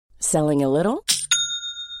Selling a little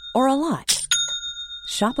or a lot?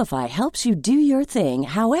 Shopify helps you do your thing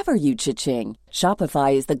however you cha-ching.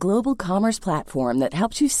 Shopify is the global commerce platform that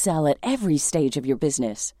helps you sell at every stage of your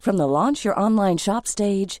business. From the launch your online shop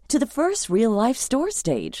stage to the first real-life store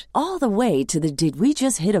stage, all the way to the did we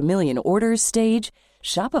just hit a million orders stage.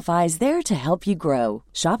 Shopify is there to help you grow.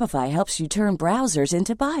 Shopify helps you turn browsers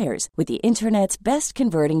into buyers with the internet's best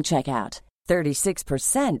converting checkout.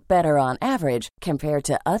 36% better on average compared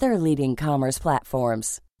to other leading commerce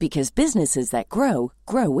platforms. Because businesses that grow,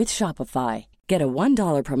 grow with Shopify. Get a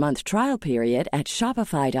 $1 per month trial period at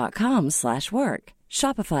shopify.com/work.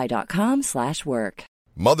 Shopify.com/work.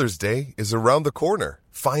 Mother's Day is around the corner.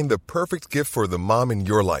 Find the perfect gift for the mom in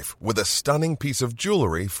your life with a stunning piece of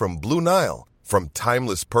jewelry from Blue Nile. From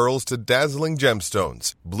timeless pearls to dazzling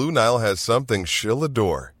gemstones, Blue Nile has something she'll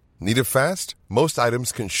adore. Need it fast? Most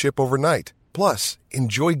items can ship overnight. Plus,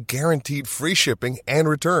 enjoy guaranteed free shipping and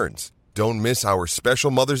returns. Don't miss our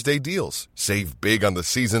special Mother's Day deals. Save big on the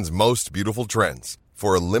season's most beautiful trends.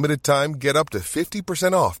 For a limited time, get up to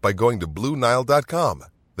 50% off by going to BlueNile.com.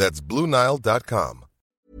 That's BlueNile.com.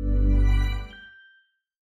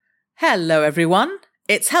 Hello, everyone.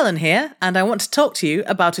 It's Helen here, and I want to talk to you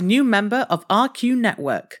about a new member of RQ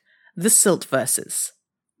Network, The Siltverses.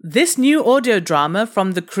 This new audio drama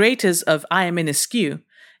from the creators of I Am in Askew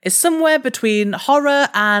is somewhere between horror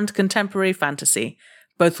and contemporary fantasy,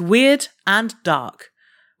 both weird and dark,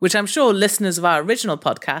 which I'm sure listeners of our original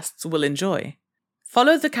podcasts will enjoy.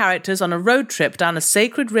 Follow the characters on a road trip down a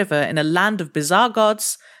sacred river in a land of bizarre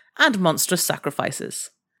gods and monstrous sacrifices.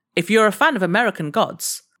 If you're a fan of American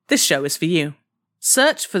gods, this show is for you.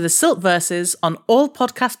 Search for The Siltverses on all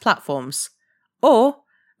podcast platforms, or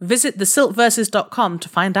visit thesiltverses.com to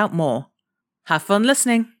find out more. Have fun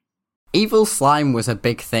listening. Evil slime was a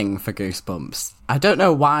big thing for Goosebumps. I don't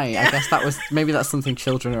know why. I guess maybe that's something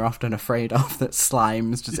children are often afraid of, that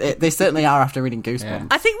slimes they certainly are after reading Goosebumps. Yeah.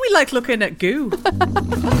 I think we like looking at goo.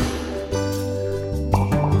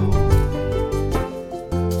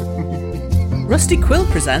 Rusty Quill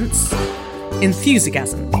presents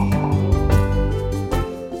Enthusiasm.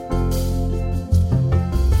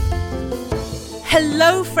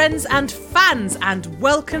 Hello, friends and fans, and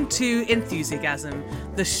welcome to Enthusiasm,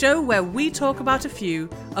 the show where we talk about a few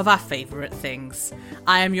of our favourite things.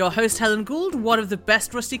 I am your host, Helen Gould, one of the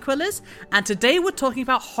best Rusty Quillers, and today we're talking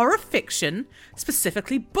about horror fiction,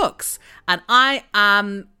 specifically books, and I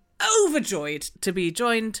am overjoyed to be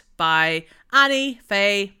joined by Annie,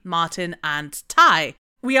 Faye, Martin, and Ty.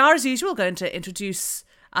 We are, as usual, going to introduce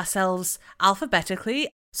ourselves alphabetically.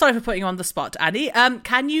 Sorry for putting you on the spot, Annie.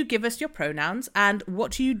 Can you give us your pronouns and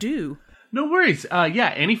what you do? No worries.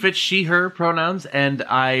 Annie Fitch, she, her pronouns, and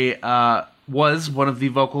I was one of the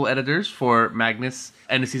vocal editors for Magnus,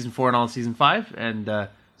 end of season 4 and all of season 5, and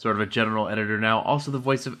sort of a general editor now. Also the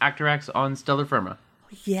voice of Actorax on Stellar Firma.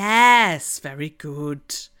 Yes, very good.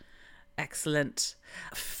 Excellent.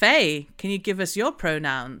 Faye, can you give us your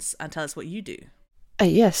pronouns and tell us what you do?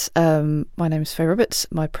 Yes, my name is Faye Roberts.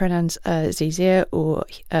 My pronouns are Zizia or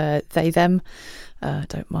they, them.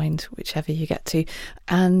 Don't mind whichever you get to.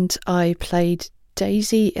 And I played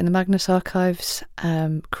Daisy in the Magnus Archives,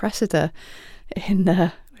 Cressida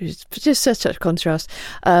in, which is just such a contrast,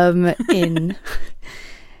 in,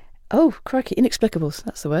 oh, crikey, Inexplicables,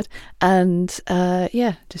 that's the word. And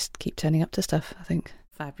just keep turning up to stuff, I think.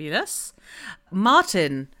 Fabulous.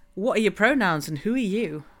 Martin, what are your pronouns and who are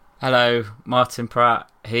you? Hello, Martin Pratt,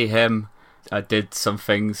 he, him. I did some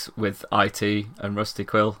things with IT and Rusty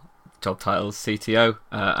Quill, job titles CTO,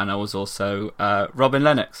 and I was also Robin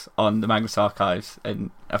Lennox on the Magnus Archives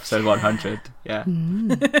in episode 100. Yeah.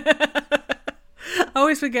 I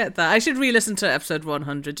always forget that. I should re-listen to episode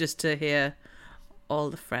 100 just to hear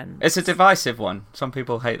all the friends. It's a divisive one. Some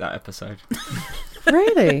people hate that episode.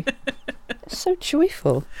 Really? So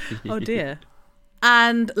joyful. Oh dear.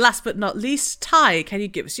 And last but not least, Ty, can you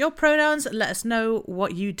give us your pronouns and let us know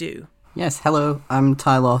what you do? Yes, hello, I'm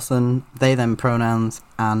Ty Lawson, they, them pronouns,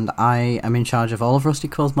 and I am in charge of all of Rusty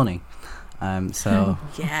Quill's money. Yes,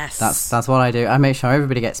 that's what I do. I make sure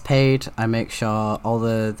everybody gets paid. I make sure all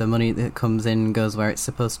the money that comes in goes where it's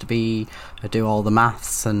supposed to be. I do all the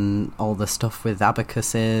maths and all the stuff with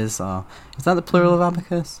abacuses, or is that the plural of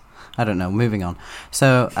abacus? I don't know, moving on.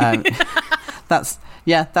 So,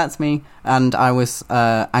 that's me, and I was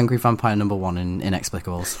Angry Vampire number 1 in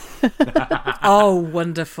Inexplicables. Oh,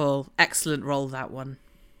 wonderful. Excellent role, that one.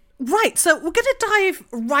 Right, so we're going to dive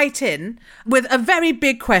right in with a very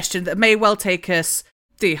big question that may well take us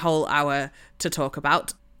the whole hour to talk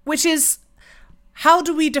about, which is, how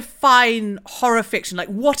do we define horror fiction? Like,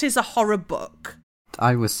 what is a horror book?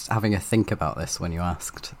 I was having a think about this when you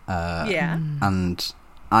asked. Yeah. And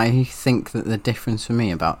I think that the difference for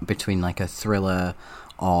me between like a thriller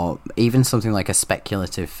or even something like a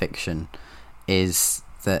speculative fiction is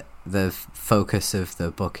that the focus of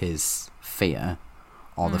the book is fear,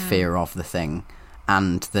 or the fear of the thing,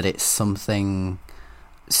 and that it's something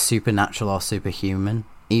supernatural or superhuman,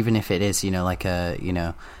 even if it is, like a,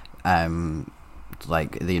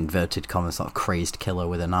 like the inverted commas sort of crazed killer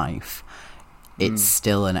with a knife. It's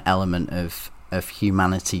still an element of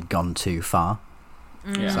humanity gone too far.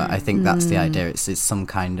 Yeah. So I think that's the idea. It's some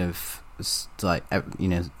kind of, like,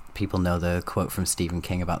 people know the quote from Stephen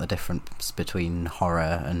King about the difference between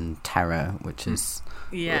horror and terror, which is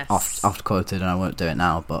Yes. oft quoted, and I won't do it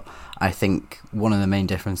now, but I think one of the main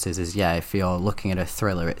differences is, if you're looking at a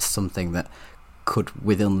thriller, it's something that could,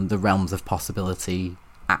 within the realms of possibility,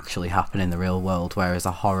 actually happen in the real world, whereas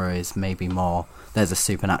a horror is maybe more, there's a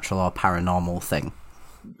supernatural or paranormal thing.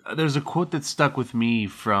 There's a quote that stuck with me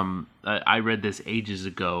from, I read this ages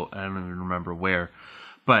ago, I don't even remember where,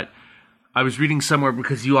 but I was reading somewhere,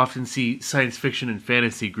 because you often see science fiction and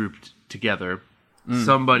fantasy grouped together.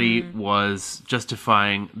 Somebody was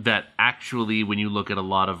justifying that actually, when you look at a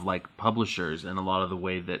lot of like publishers and a lot of the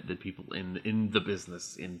way that people in the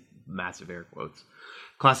business, in massive air quotes,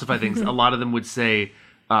 classify things, a lot of them would say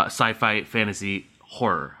sci-fi, fantasy,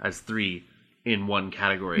 horror as 3 in one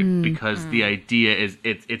category, because the idea is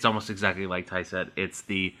it's almost exactly like Ty said. It's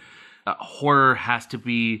the horror has to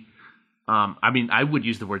be, I would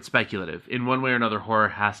use the word speculative. In one way or another, horror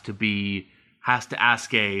has to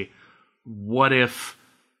ask what if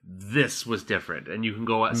this was different? And you can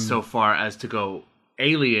go so far as to go,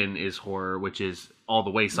 Alien is horror, which is all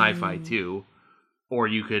the way sci-fi too. Or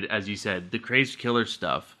you could, as you said, the crazed killer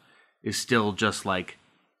stuff is still just like,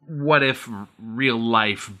 what if real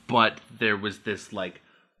life, but there was this like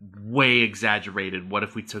way exaggerated, what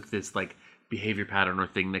if we took this like behavior pattern or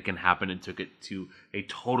thing that can happen and took it to a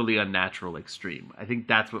totally unnatural extreme? I think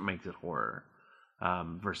that's what makes it horror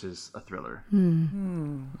versus a thriller.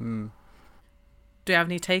 Do you have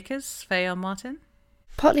any takers, Faye or Martin?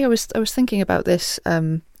 Partly I was thinking about this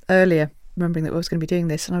earlier, remembering that I was going to be doing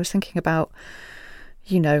this, and I was thinking about,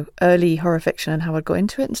 early horror fiction and how I got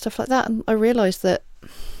into it and stuff like that, and I realised that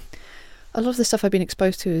a lot of the stuff I've been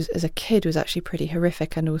exposed to as a kid was actually pretty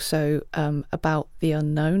horrific, and also about the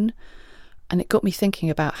unknown. And it got me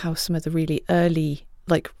thinking about how some of the really early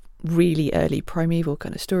primeval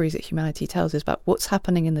kind of stories that humanity tells is about what's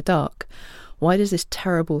happening in the dark. Why does this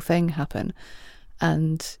terrible thing happen?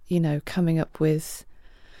 And, coming up with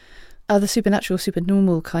other supernatural,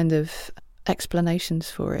 supernormal kind of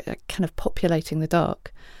explanations for it, kind of populating the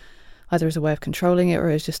dark, either as a way of controlling it or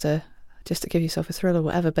as just to give yourself a thrill or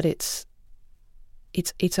whatever. But it's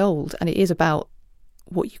old, and it is about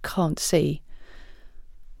what you can't see.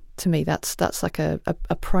 To me, that's like a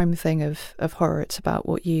prime thing of horror. It's about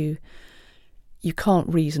what you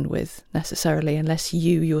can't reason with necessarily, unless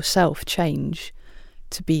you yourself change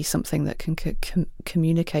to be something that can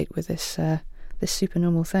communicate with this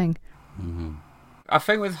supernormal thing. Mm-hmm. I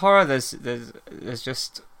think with horror, there's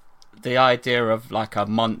just the idea of like a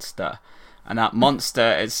monster, and that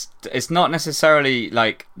monster it's not necessarily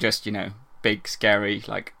like just big scary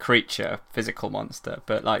like creature, physical monster,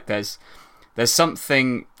 but like there's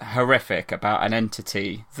something horrific about an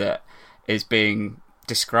entity that is being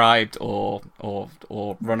described or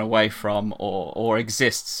run away from or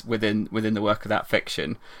exists within the work of that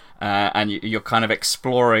fiction, and you're kind of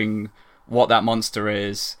exploring what that monster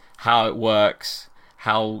is, how it works,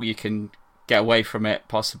 how you can get away from it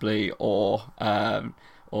possibly, or how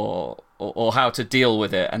to deal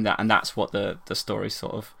with it, and that's what the story's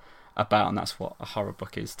sort of about, and that's what a horror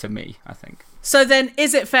book is to me, I think. So then,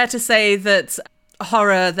 is it fair to say that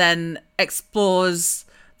horror then explores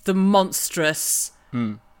the monstrous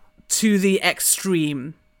to the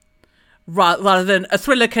extreme, rather than a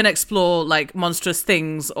thriller can explore like monstrous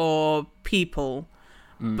things or people,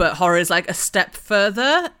 but horror is like a step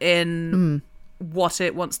further in what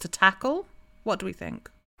it wants to tackle? What do we think?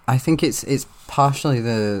 I think it's partially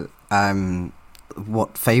the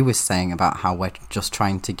what Faye was saying about how we're just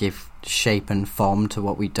trying to give shape and form to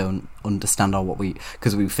what we don't understand, or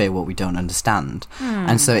because we fear what we don't understand.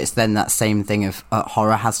 And so it's then that same thing of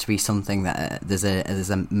horror has to be something that there's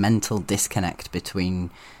a mental disconnect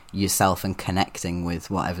between yourself and connecting with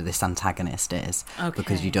whatever this antagonist is,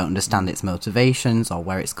 because you don't understand its motivations or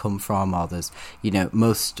where it's come from, or there's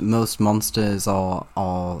most monsters or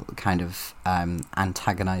kind of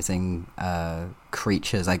antagonizing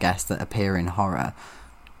creatures, I guess, that appear in horror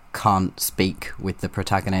can't speak with the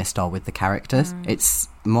protagonist or with the characters. It's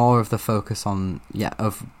more of the focus on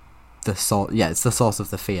of the source. Yeah, it's the source of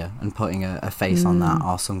the fear, and putting a face on that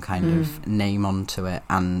or some kind of name onto it,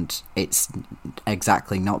 and it's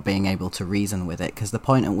exactly not being able to reason with it, because the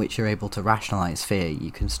point at which you're able to rationalize fear,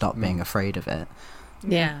 you can stop being afraid of it.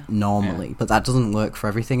 Yeah. Normally, but that doesn't work for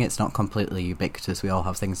everything. It's not completely ubiquitous. We all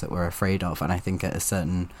have things that we're afraid of, and I think at a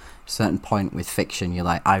certain point with fiction, you're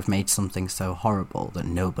like, I've made something so horrible that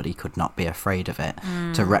nobody could not be afraid of it,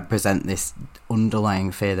 to represent this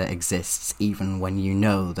underlying fear that exists even when you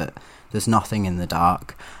know that there's nothing in the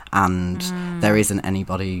dark and there isn't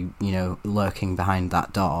anybody, you know, lurking behind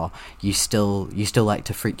that door. You still like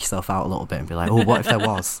to freak yourself out a little bit and be like, oh, what if there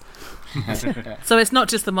was? So it's not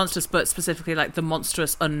just the monstrous, but specifically like the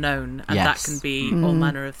monstrous unknown, and that can be all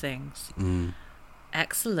manner of things.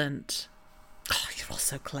 Excellent. Oh, you're all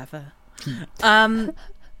so clever.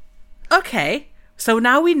 Okay, so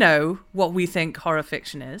now we know what we think horror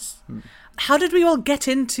fiction is. How did we all get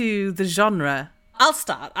into the genre? I'll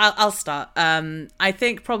start. I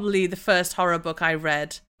think probably the first horror book I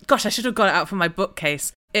read, gosh, I should have got it out from my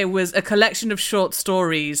bookcase. It was a collection of short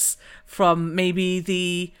stories from maybe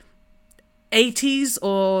the 80s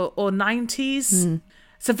or 90s.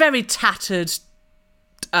 It's a very tattered,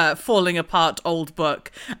 falling apart old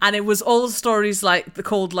book, and it was all stories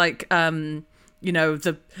called you know,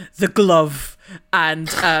 the glove, and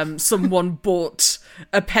someone bought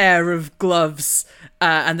a pair of gloves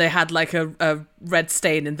and they had like a red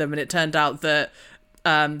stain in them, and it turned out that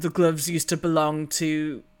the gloves used to belong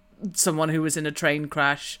to someone who was in a train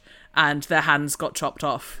crash and their hands got chopped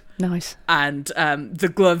off. Nice. And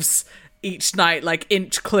the gloves each night like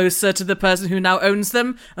inch closer to the person who now owns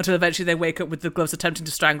them, until eventually they wake up with the gloves attempting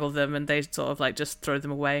to strangle them, and they sort of like just throw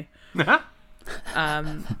them away. It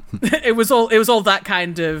was all that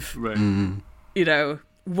kind of, you know,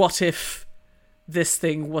 what if this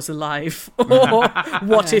thing was alive, or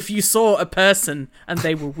what if you saw a person and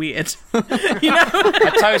they were weird? You know,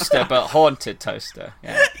 a toaster, but haunted toaster.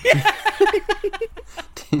 Yeah.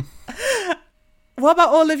 What about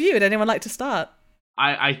all of you? Would anyone like to start?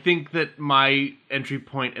 I think that my entry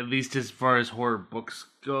point, at least as far as horror books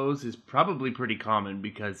goes, is probably pretty common,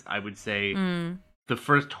 because I would say the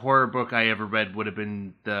first horror book I ever read would have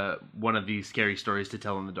been one of the Scary Stories to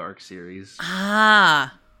Tell in the Dark series.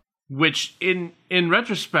 Ah. Which, in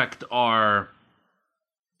retrospect, are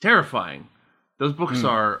terrifying. Those books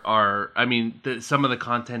are I mean, some of the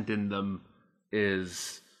content in them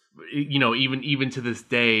is, you know, even to this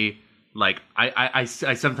day, like, I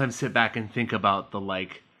sometimes sit back and think about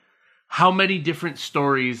how many different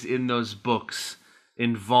stories in those books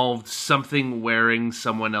involved something wearing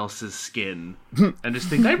someone else's skin, and just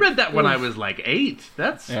think, I read that when I was like 8.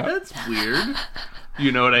 That's weird.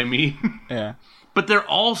 You know what I mean? Yeah. But they're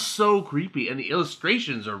all so creepy, and the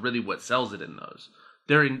illustrations are really what sells it in those.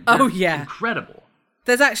 They're incredible.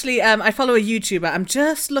 There's actually, I follow a YouTuber. I'm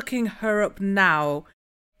just looking her up now.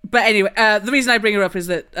 But anyway, the reason I bring her up is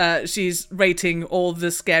that she's rating all the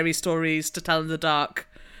Scary Stories to Tell in the Dark.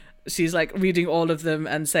 She's like reading all of them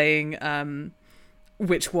and saying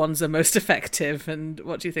which ones are most effective and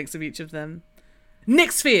what she thinks of each of them.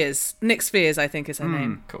 Nyx Fears, I think is her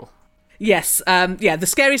name. Cool. Yes, the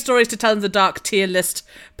Scary Stories to Tell in the Dark tier list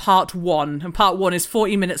part 1, and part 1 is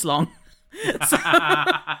 40 minutes long.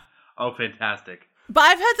 Oh, fantastic. But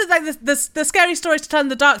I've heard that like the Scary Stories to Tell in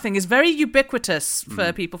the Dark thing is very ubiquitous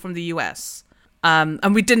for people from the US,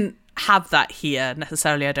 and we didn't have that here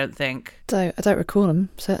necessarily. I don't think. I don't recall them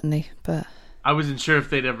certainly, but I wasn't sure if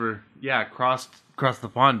they'd ever crossed the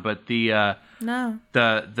pond. But the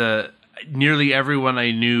nearly everyone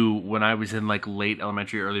I knew when I was in like late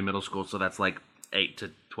elementary, early middle school, so that's like 8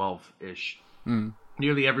 to 12-ish.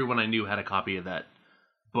 Nearly everyone I knew had a copy of that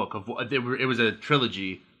book. It was a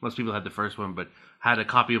trilogy. Most people had the first one, but had a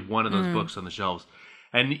copy of one of those books on the shelves.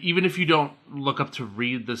 And even if you don't look up to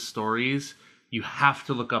read the stories, you have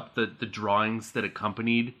to look up the drawings that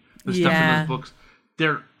accompanied the stuff in those books.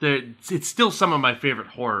 It's still some of my favorite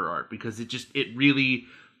horror art, because it really,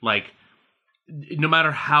 like, no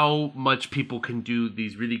matter how much people can do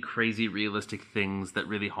these really crazy realistic things that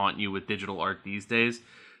really haunt you with digital art these days,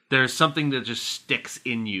 there's something that just sticks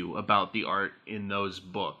in you about the art in those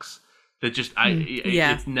books that just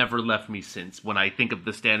it's never left me since. When I think of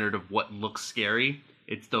the standard of what looks scary,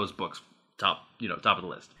 it's those books top of the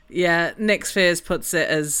list. Yeah, Nyx Fears puts it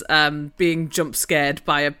as being jump scared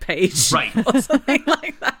by a page, right, or something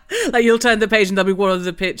like that. Like, you'll turn the page and there'll be one of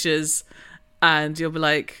the pictures, and you'll be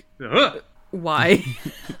like, "Why?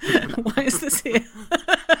 Why is this here?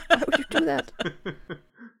 Why would you do that?"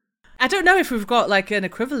 I don't know if we've got like an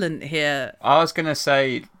equivalent here. I was going to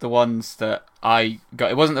say the ones that I got.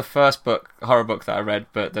 It wasn't the first horror book that I read,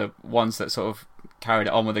 but the ones that sort of carried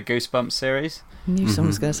it on with the Goosebumps series. Knew someone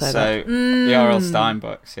was going to say So that. the R.L. Stein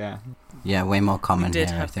books, yeah. Yeah, way more common did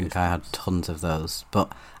here. I have think Goosebumps. I had tons of those,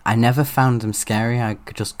 but I never found them scary. I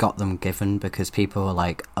just got them given because people were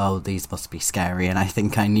like, "Oh, these must be scary," and I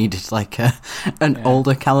think I needed like an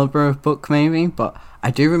older caliber of book, maybe. But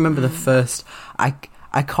I do remember the first.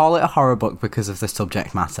 I call it a horror book because of the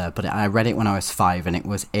subject matter, but I read it when I was 5 and it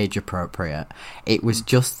was age appropriate. It was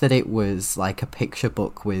just that it was like a picture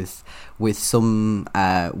book with some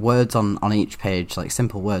words on each page, like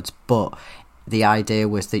simple words, but the idea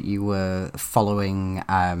was that you were following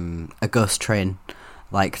a ghost train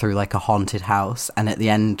like through like a haunted house, and at the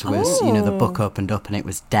end was the book opened up and it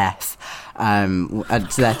was death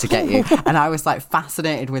there to get you. And I was like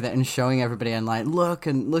fascinated with it and showing everybody and like look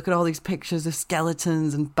at all these pictures of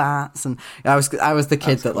skeletons and bats, and I was the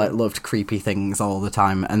kid that like loved creepy things all the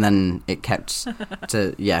time. And then it kept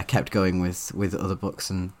going with other books.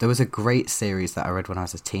 And there was a great series that I read when I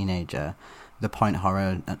was a teenager, the Point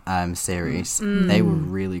Horror series. They were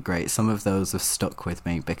really great. Some of those have stuck with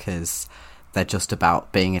me because they're just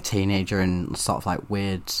about being a teenager and sort of like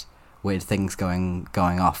weird things going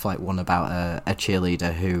off. Like one about a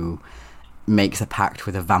cheerleader who makes a pact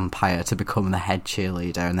with a vampire to become the head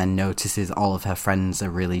cheerleader, and then notices all of her friends are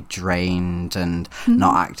really drained and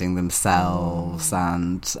not acting themselves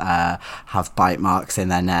and have bite marks in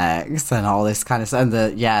their necks and all this kind of stuff.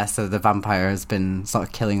 And so the vampire has been sort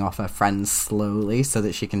of killing off her friends slowly so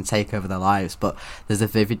that she can take over their lives. But there's a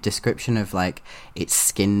vivid description of like its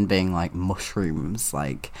skin being like mushrooms,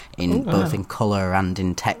 like both in colour and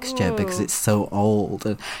in texture because it's so old.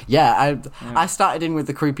 And I started in with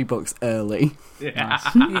the creepy books early.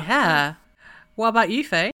 Yeah. What about you,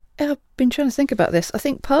 Faye? I've been trying to think about this. I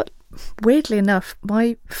think weirdly enough,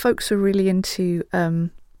 my folks are really into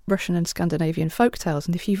Russian and Scandinavian folk tales,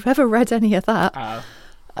 and if you've ever read any of that,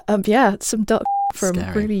 some dark from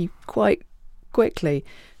Scary. really quite quickly.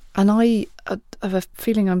 And I have a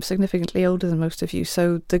feeling I'm significantly older than most of you,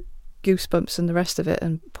 so the Goosebumps and the rest of it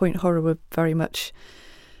and Point Horror were very much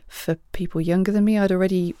for people younger than me. I'd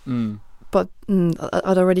already kind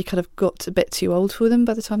of got a bit too old for them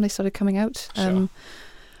by the time they started coming out.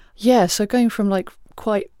 Sure. So going from like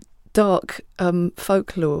quite dark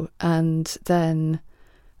folklore, and then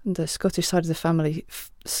the Scottish side of the family,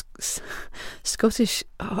 Scottish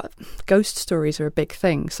ghost stories are a big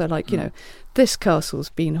thing. So like, this castle's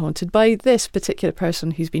been haunted by this particular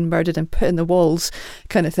person who's been murdered and put in the walls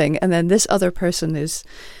kind of thing. And then this other person is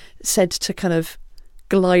said to kind of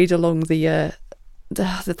glide along the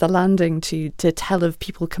landing to tell of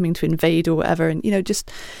people coming to invade or whatever. And,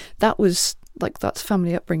 just that was like, that's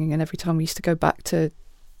family upbringing. And every time we used to go back to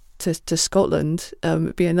Scotland,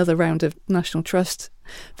 it'd be another round of National Trust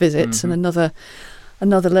visits and another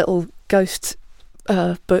little ghost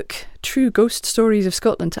book, True Ghost Stories of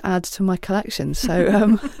Scotland, to add to my collection.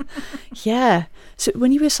 So so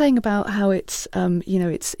when you were saying about how it's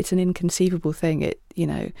it's an inconceivable thing,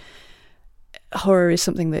 horror is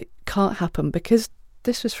something that can't happen, because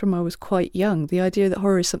this was from when I was quite young. The idea that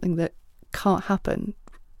horror is something that can't happen,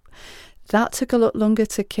 that took a lot longer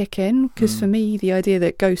to kick in, because for me the idea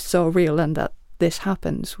that ghosts are real and that this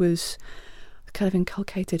happens was kind of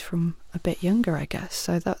inculcated from a bit younger, I guess.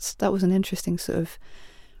 So that was an interesting sort of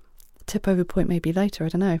tip over point, maybe later, I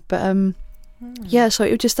don't know. But so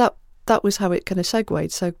it was just that was how it kind of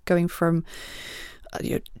segued. So going from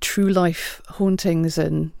true life hauntings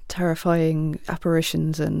and terrifying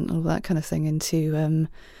apparitions and all that kind of thing into and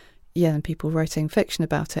people writing fiction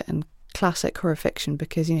about it, and classic horror fiction,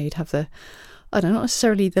 because you'd have not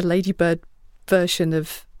necessarily the Ladybird version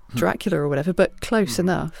of Dracula or whatever, but close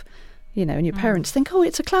enough, and your parents think, oh,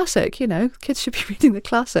 it's a classic, kids should be reading the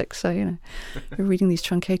classics, so you're reading these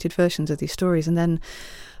truncated versions of these stories. And then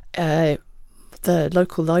the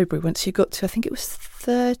local library, once you got to, I think it was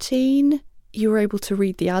 13, you were able to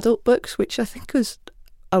read the adult books, which I think was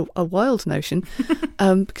a wild notion,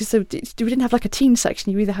 because we didn't have like a teen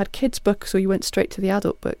section. You either had kids books or you went straight to the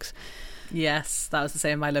adult books. Yes, that was the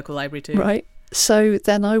same in my local library too. Right. So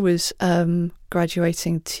then I was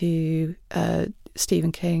graduating to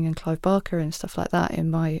Stephen King and Clive Barker and stuff like that in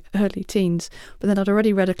my early teens, but then I'd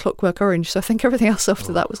already read A Clockwork Orange, so I think everything else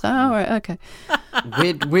after that was right, okay.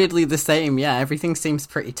 Weirdly the same, yeah. Everything seems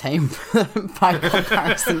pretty tame by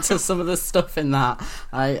comparison to some of the stuff in that.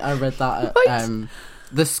 I read that at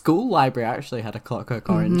the school library. Actually had A Clockwork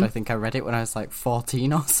Orange. I think I read it when I was like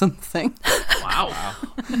 14 or something. Wow.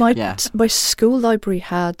 My school library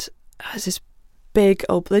has this big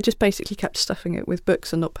old, they just basically kept stuffing it with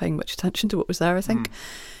books and not paying much attention to what was there, I think.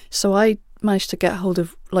 So I managed to get hold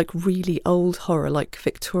of like really old horror, like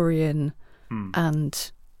Victorian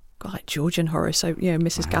and like Georgian horror, so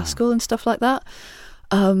Mrs. Gaskell and stuff like that,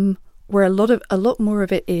 where a lot more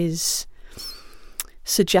of it is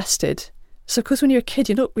suggested. So of course when you're a kid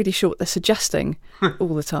you're not really sure what they're suggesting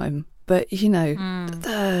all the time, but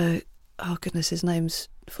oh goodness, his name's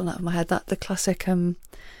fallen out of my head, the classic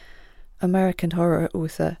American horror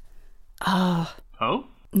author. Poe?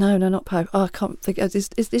 No, not Poe. I can't think.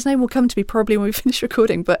 His name will come to me probably when we finish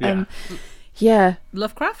recording. But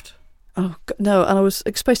Lovecraft? Oh no, and I was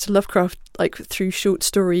exposed to Lovecraft like through short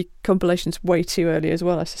story compilations way too early as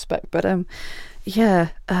well, I suspect. But no,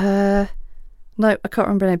 I can't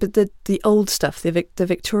remember the name. But the old stuff, the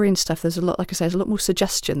Victorian stuff, there's a lot. Like I say, there's a lot more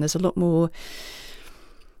suggestion. There's a lot more.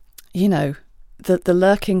 The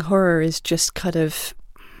lurking horror is just kind of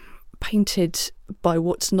painted by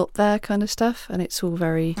what's not there, kind of stuff, and it's all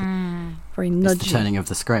very nudgy. It's the turning of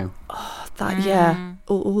the screw. Oh, that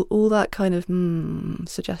all that kind of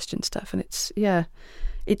suggestion stuff, and it's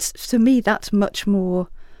to me that's much more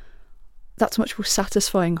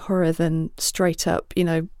satisfying horror than straight up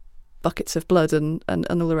buckets of blood and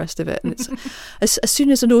all the rest of it. And it's as soon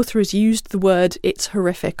as an author has used the word it's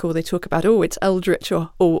horrific, or they talk about it's eldritch,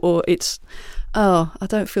 or it's I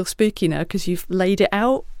don't feel spooky now because you've laid it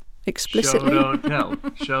out explicitly. Show don't tell.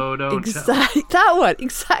 Show don't tell. That one,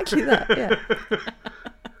 exactly that. Yeah.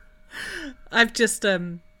 I've just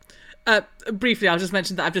briefly, I'll just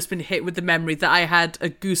mention that I've just been hit with the memory that I had a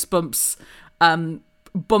Goosebumps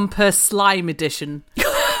bumper slime edition,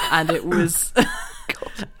 and it was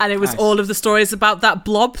Nice. all of the stories about that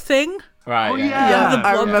blob thing. Right. The blob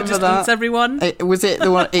I remember just that. eats everyone. Was it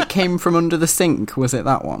the one? It came from under the sink. Was it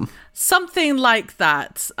that one? Something like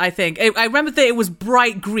that, I think. I remember that it was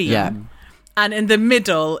bright green. Yeah. And in the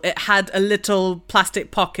middle, it had a little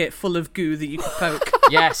plastic pocket full of goo that you could poke.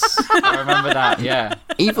 Yes, I remember that. Yeah.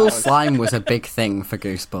 Evil slime was a big thing for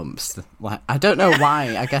Goosebumps. Like, I don't know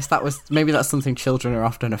why. I guess maybe that's something children are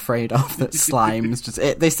often afraid of. That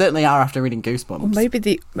slimes they certainly are after reading Goosebumps. Or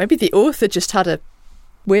maybe the author just had a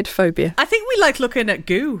weird phobia. I think we like looking at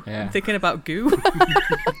goo. Yeah. Thinking about goo.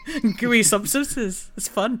 Gooey substances. It's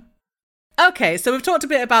fun. Okay, so we've talked a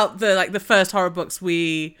bit about the first horror books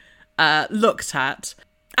we looked at.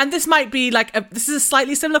 And this might be this is a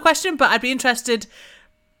slightly similar question, but I'd be interested,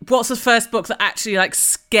 what's the first book that actually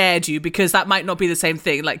scared you? Because that might not be the same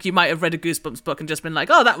thing. You might have read a Goosebumps book and just been like,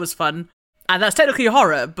 oh, that was fun. And that's technically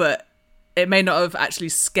horror, but it may not have actually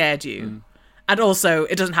scared you. And also,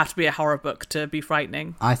 it doesn't have to be a horror book to be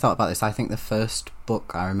frightening. I thought about this. I think the first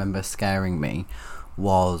book I remember scaring me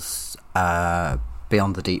was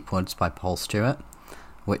Beyond the Deep Woods by Paul Stewart,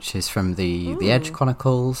 which is from the Edge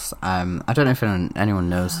Chronicles. I don't know if anyone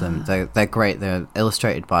knows them. They're great. They're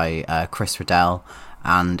illustrated by Chris Riddell,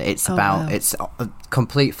 and it's it's a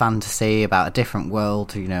complete fantasy about a different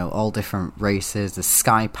world. All different races. There's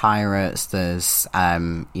sky pirates. There's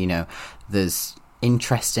there's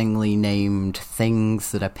interestingly named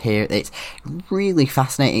things that appear. It's really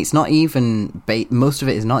fascinating. It's not even most of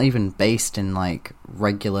it is not even based in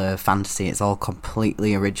regular fantasy. It's all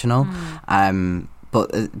completely original.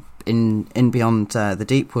 But in Beyond the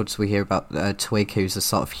Deep Woods, we hear about Twig, who's a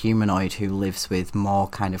sort of humanoid who lives with more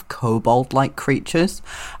kind of kobold-like creatures,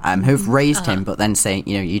 who've raised him, but then say,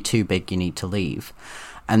 you're too big, you need to leave.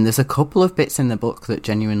 And there's a couple of bits in the book that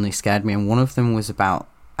genuinely scared me, and one of them was about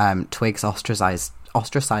Twig's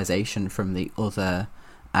ostracization from the other,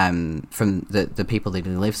 from the people that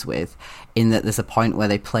he lives with, in that there's a point where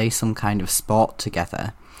they play some kind of sport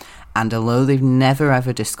together, and although they've never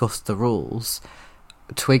ever discussed the rules,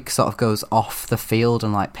 Twig sort of goes off the field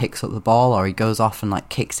and picks up the ball, or he goes off and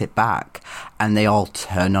kicks it back, and they all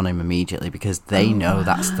turn on him immediately because they know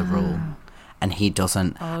that's the rule, and he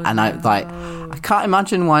doesn't. I can't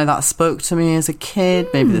imagine why that spoke to me as a kid.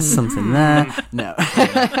 Maybe there's something there. No,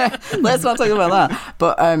 let's not talk about that.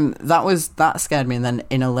 But that scared me. And then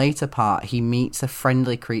in a later part, he meets a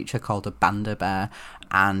friendly creature called a Banda Bear,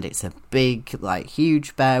 and it's a big,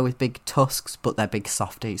 huge bear with big tusks, but they're big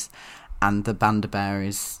softies. And the Banda Bear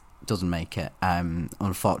doesn't make it,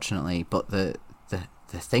 unfortunately. But the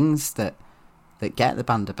things that get the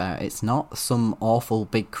Banda Bear, it's not some awful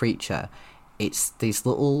big creature. It's these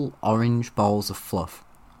little orange balls of fluff,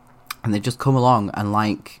 and they just come along and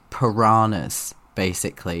piranhas,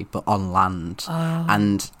 basically, but on land.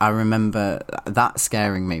 And I remember that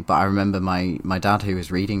scaring me, but I remember my dad, who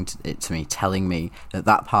was reading it to me, telling me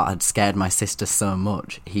that part had scared my sister so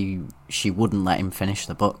much she wouldn't let him finish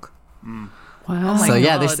the book. Wow. Oh So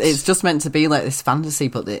yeah, God. it's just meant to be this fantasy,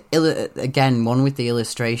 but again, one with the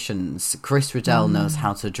illustrations. Chris Riddell knows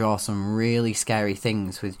how to draw some really scary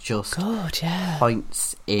things with just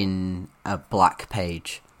points in a black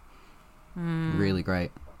page. Really great.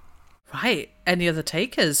 Right. Any other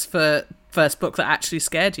takers for first book that actually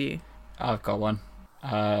scared you? I've got one.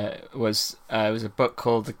 It was a book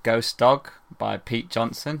called The Ghost Dog by Pete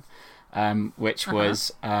Johnson, which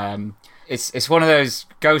was it's one of those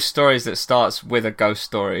ghost stories that starts with a ghost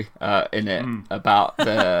story in it about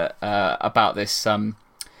the about this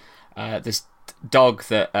this dog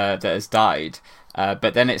that has died,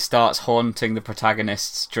 but then it starts haunting the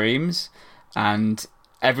protagonist's dreams, and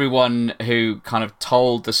everyone who kind of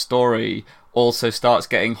told the story also starts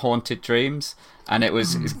getting haunted dreams. And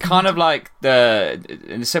it's kind of like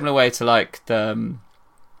in a similar way to like the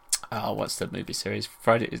what's the movie series?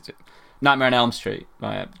 Nightmare on Elm Street,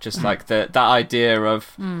 right? Just like that idea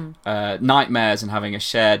of nightmares and having a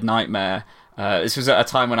shared nightmare. This was at a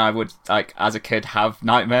time when I would, like, as a kid, have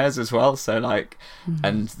nightmares as well. So like,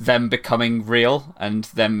 and them becoming real and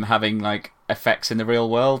them having like effects in the real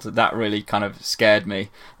world. That really kind of scared me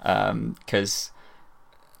because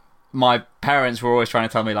my parents were always trying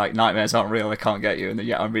to tell me like nightmares aren't real, they can't get you, and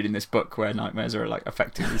yet I'm reading this book where nightmares are like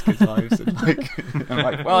affecting these kids' lives, and like I'm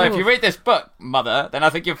like, well, if you read this book, mother, then I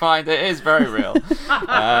think you'll find it is very real.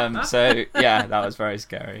 So yeah, that was very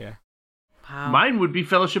scary. Yeah. Wow. Mine would be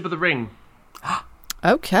Fellowship of the Ring.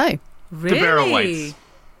 Okay. Really? The Barrow-wights.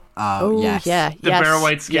 Oh, yes. yeah. The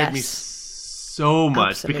Barrow-wights scared me so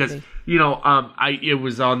much because it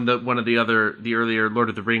was on one of the earlier Lord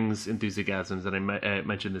of the Rings enthusiasms, and I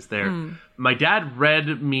mentioned this there. My dad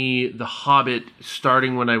read me The Hobbit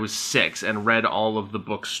starting when I was 6 and read all of the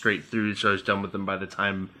books straight through, so I was done with them by the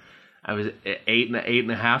time I was eight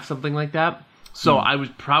and a half, something like that. So I was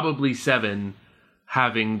probably 7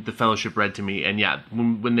 having The Fellowship read to me, and yeah,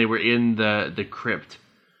 when they were in the crypt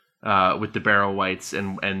with the Barrow-wights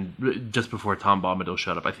and just before Tom Bombadil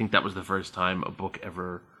showed up, I think that was the first time a book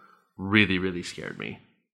ever really, really scared me.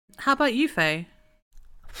 How about you, Faye?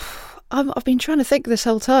 I've been trying to think this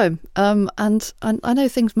whole time, and I know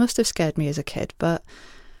things must have scared me as a kid, but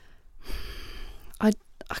I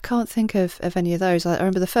can't think of any of those. I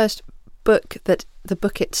remember the first book the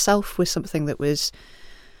book itself was something that was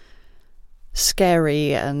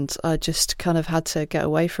scary, and I just kind of had to get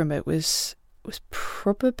away from it. Was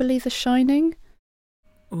probably The Shining.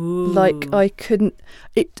 Ooh. Like I couldn't.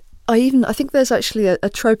 I think there's actually a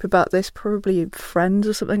trope about this, probably Friends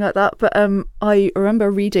or something like that. But I remember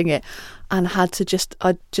reading it and I just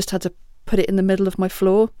had to put it in the middle of my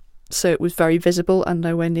floor, so it was very visible and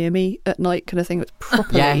nowhere near me at night, kind of thing. It was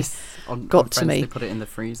properly got to me. They put it in the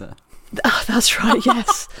freezer. Oh, that's right.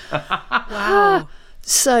 Yes. Wow.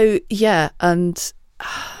 So yeah, and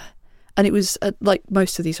it was like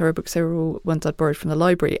most of these horror books, they were all ones I'd borrowed from the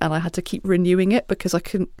library, and I had to keep renewing it because I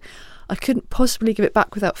couldn't possibly give it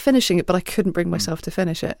back without finishing it, but I couldn't bring myself to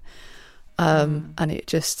finish it. And it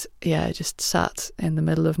just sat in the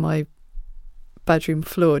middle of my bedroom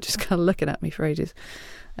floor, just kind of looking at me for ages.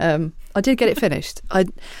 I did get it finished.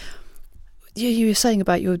 You were saying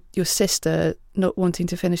about your sister not wanting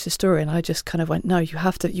to finish the story, and I just kind of went, no,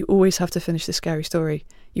 you always have to finish the scary story.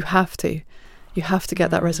 You have to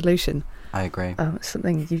get that resolution. I agree. It's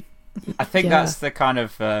something I think that's the kind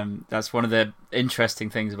of that's one of the interesting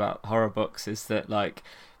things about horror books, is that like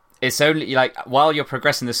it's only like while you're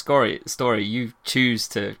progressing the story you choose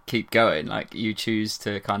to keep going, like you choose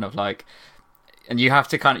to kind of like, and you have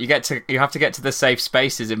to get to the safe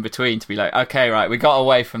spaces in between to be like, okay, right, we got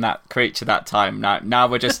away from that creature that time. Now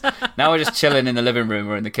we're just chilling in the living room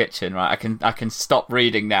or in the kitchen, right? I can stop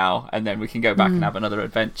reading now, and then we can go back and have another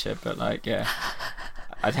adventure. But like, yeah,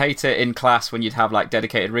 I'd hate it in class when you'd have like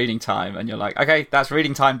dedicated reading time, and you're like, okay, that's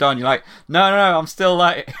reading time done. You're like, no, I'm still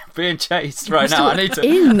like being chased right now. I need to.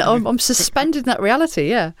 I'm suspended in that reality.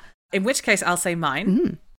 Yeah. In which case, I'll say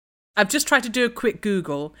mine. I've just tried to do a quick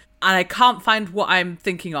Google, and I can't find what I'm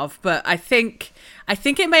thinking of, but I think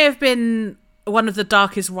it may have been one of the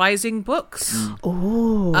Darkest Rising books.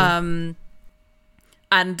 Oh.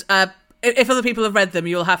 And if other people have read them,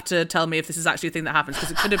 you'll have to tell me if this is actually a thing that happens,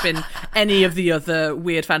 because it could have been any of the other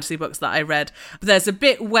weird fantasy books that I read. But there's a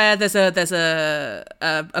bit where there's a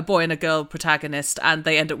boy and a girl protagonist, and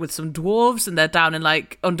they end up with some dwarves, and they're down in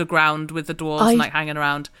like underground with the dwarves and like hanging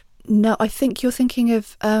around. No, I think you're thinking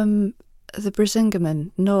of the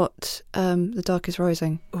Brisingamen, not the Darkest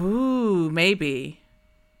Rising. Ooh, maybe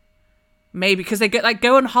because they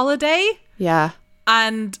go on holiday. Yeah.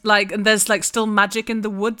 And there's like still magic in the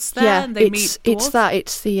woods there. Yeah, and they meet dwarves.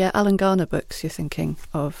 It's the Alan Garner books you're thinking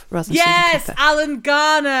of, rather than yes, Susan Kipper. Alan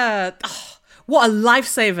Garner. Oh, what a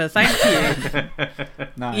lifesaver! Thank you.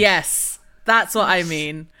 Nice. Yes, that's what I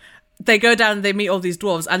mean. They go down and they meet all these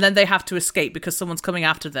dwarves, and then they have to escape because someone's coming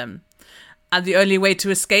after them. And the only way to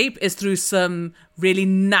escape is through some really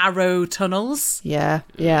narrow tunnels. Yeah.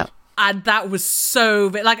 And that was so...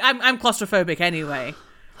 Like, I'm claustrophobic anyway.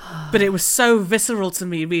 But it was so visceral to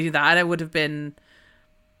me reading that. And I would have been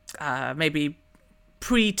maybe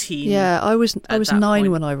pre-teen. Yeah, I was 9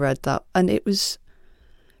 when I read that. And it was...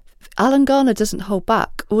 Alan Garner doesn't hold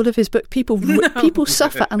back. All of his book, people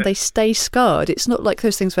suffer and they stay scarred. It's not like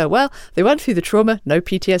those things where, well, they went through the trauma, no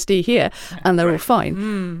PTSD here, and they're all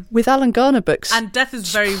fine. With Alan Garner books, and death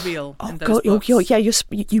is very real. Oh in those God, books.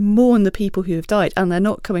 you mourn the people who have died, and they're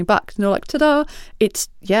not coming back. And they're like, ta-da! It's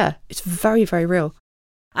very, very real.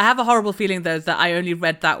 I have a horrible feeling though that I only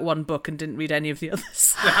read that one book and didn't read any of the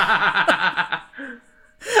others.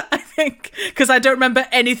 I think because I don't remember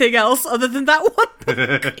anything else other than that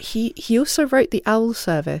one. He also wrote The Owl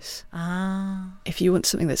Service. If you want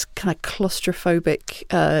something that's kind of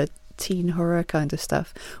claustrophobic, teen horror kind of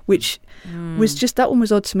stuff, which was just, that one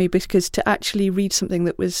was odd to me because to actually read something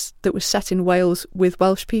that was set in Wales with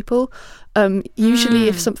Welsh people, usually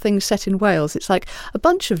if something's set in Wales, it's like a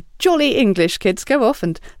bunch of jolly English kids go off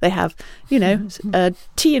and they have,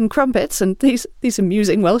 tea and crumpets and these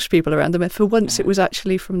amusing Welsh people around them. And for once, it was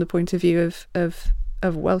actually from the point of view of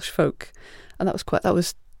Welsh folk, and that was quite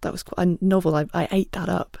a novel. I ate that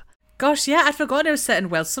up. Gosh, yeah, I'd forgotten it was set in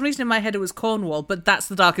Wales. For some reason in my head it was Cornwall, but that's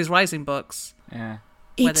the Dark is Rising books. Yeah.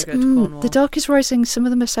 Where they go to Cornwall. The Dark is Rising, some of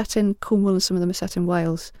them are set in Cornwall and some of them are set in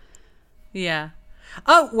Wales. Yeah.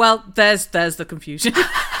 Oh, well, there's the confusion.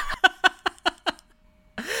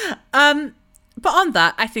 But on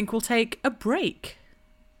that, I think we'll take a break.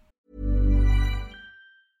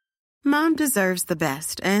 Mom deserves the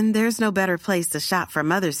best, and there's no better place to shop for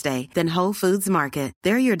Mother's Day than Whole Foods Market.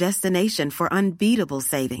 They're your destination for unbeatable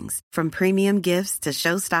savings, from premium gifts to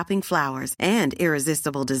show-stopping flowers and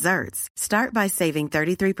irresistible desserts. Start by saving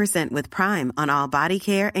 33% with Prime on all body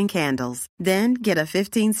care and candles. Then get a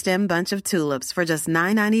 15-stem bunch of tulips for just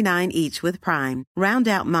 $9.99 each with Prime. Round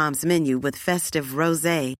out Mom's menu with festive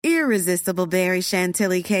rosé, irresistible berry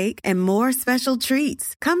chantilly cake, and more special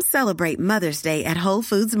treats. Come celebrate Mother's Day at Whole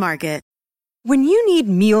Foods Market. When you need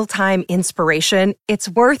mealtime inspiration, it's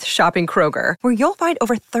worth shopping Kroger, where you'll find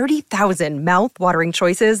over 30,000 mouth-watering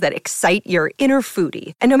choices that excite your inner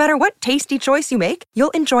foodie. And no matter what tasty choice you make,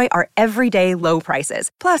 you'll enjoy our everyday low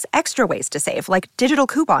prices, plus extra ways to save, like digital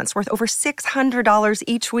coupons worth over $600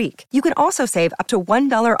 each week. You can also save up to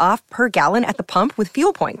 $1 off per gallon at the pump with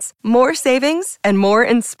fuel points. More savings and more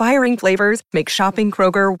inspiring flavors make shopping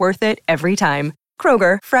Kroger worth it every time.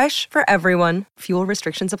 Kroger, fresh for everyone. Fuel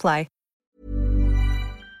restrictions apply.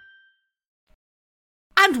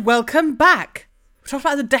 And welcome back. We've talked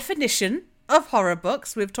about the definition of horror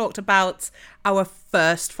books. We've talked about our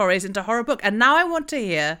first forays into horror book. And now I want to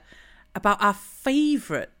hear about our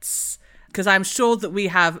favourites. Because I'm sure that we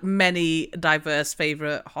have many diverse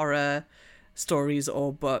favourite horror stories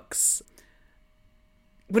or books.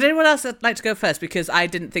 Would anyone else like to go first? Because I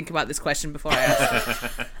didn't think about this question before I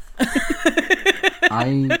asked it.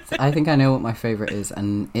 I think I know what my favourite is,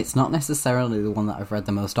 and it's not necessarily the one that I've read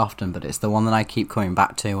the most often, but it's the one that I keep coming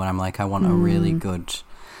back to when I'm like, I want a really good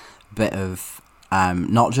bit of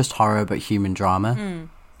not just horror but human drama.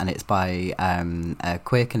 And it's by a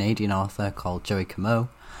queer Canadian author called Joey Camo,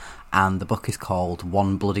 and the book is called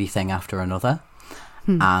One Bloody Thing After Another.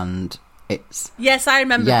 And it's... Yes, I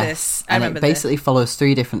remember this. It basically follows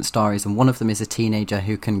 3 different stories, and one of them is a teenager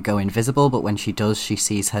who can go invisible, but when she does, she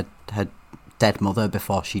sees her dead mother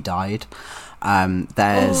before she died.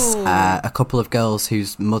 There's a couple of girls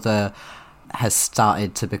whose mother has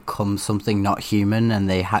started to become something not human, and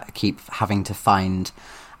they keep having to find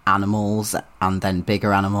animals and then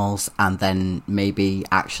bigger animals, and then maybe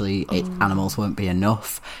actually animals won't be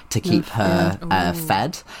enough to keep her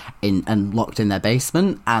fed and locked in their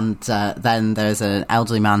basement. And then there's an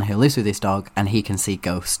elderly man who lives with his dog, and he can see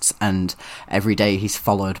ghosts, and every day he's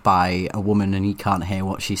followed by a woman and he can't hear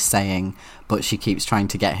what she's saying, but she keeps trying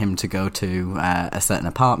to get him to go to a certain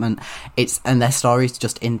apartment. And their stories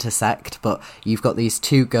just intersect, but you've got these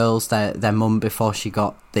 2 girls, their mum, before she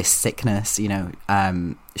got this sickness,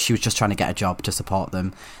 she was just trying to get a job to support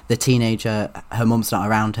them. The teenager, her mum's not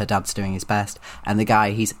around, her dad's doing his best, and the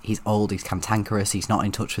guy, he's old, he's cantankerous, he's not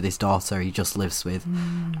in touch with his daughter, he just lives with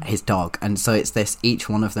his dog. And so it's this, each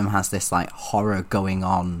one of them has this like horror going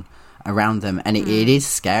on around them, and it is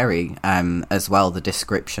scary as well, the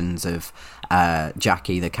descriptions of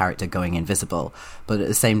Jackie, the character, going invisible, but at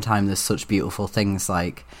the same time there's such beautiful things,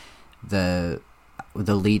 like the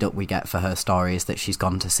lead up we get for her story is that she's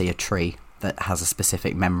gone to see a tree that has a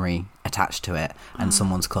specific memory attached to it, and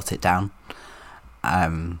someone's cut it down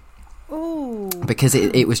because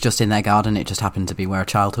it was just in their garden. It just happened to be where a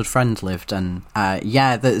childhood friend lived. And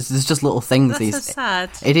there's just little things. That's so sad.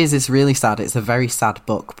 It's really sad. It's a very sad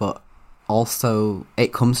book, but also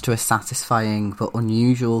it comes to a satisfying but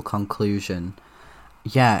unusual conclusion.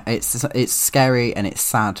 Yeah, it's scary and it's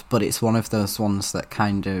sad, but it's one of those ones that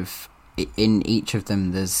kind of, in each of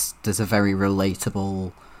them, there's a very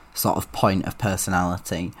relatable sort of point of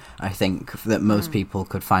personality. I think that most people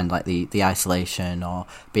could find, like, the isolation or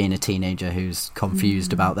being a teenager who's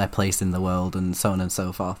confused about their place in the world and so on and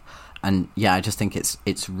so forth. And yeah, I just think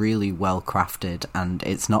it's really well crafted, and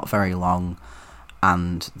it's not very long,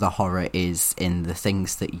 and the horror is in the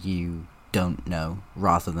things that you don't know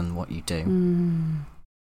rather than what you do.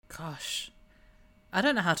 Gosh, I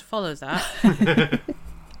don't know how to follow that,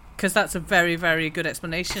 because that's a very, very good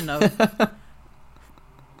explanation of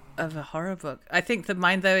a horror book. I think that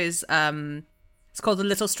mine, though, is it's called The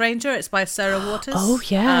Little Stranger. It's by Sarah Waters. Oh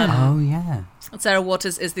yeah. Sarah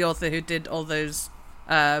Waters is the author who did all those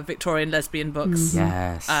Victorian lesbian books.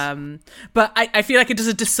 Yes. But I feel like it does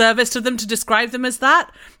a disservice to them to describe them as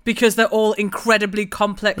that, because they're all incredibly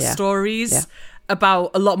complex stories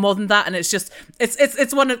about a lot more than that, and it's just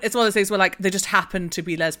it's one of those things where, like, they just happen to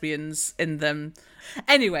be lesbians in them.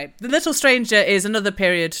 Anyway, The Little Stranger is another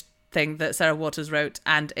period thing that Sarah Waters wrote,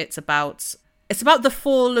 and it's about the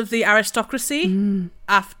fall of the aristocracy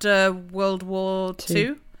after World War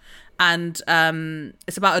II, and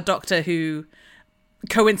it's about a doctor who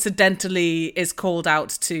coincidentally is called out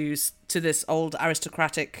to this old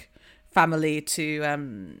aristocratic family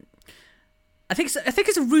to I think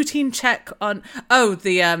it's a routine check on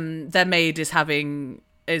their maid is having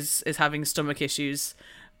stomach issues,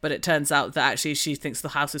 but it turns out that actually she thinks the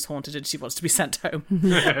house is haunted and she wants to be sent home.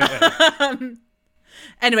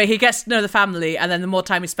 Anyway, he gets to know the family, and then the more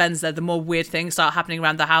time he spends there, the more weird things start happening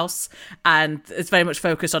around the house, and it's very much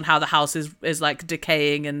focused on how the house is like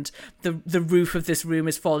decaying, and the roof of this room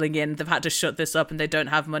is falling in. They've had to shut this up, and they don't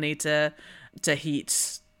have money to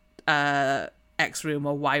heat X room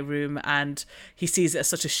or Y room, and he sees it as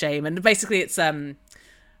such a shame. And basically, it's The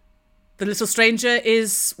Little Stranger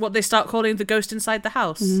is what they start calling the ghost inside the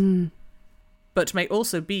house, but may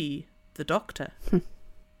also be the doctor.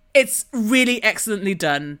 It's really excellently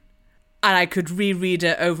done, and I could reread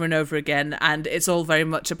it over and over again, and it's all very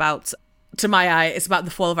much about, to my eye, it's about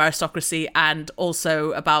the fall of aristocracy and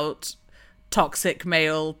also about toxic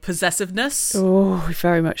male possessiveness. Oh,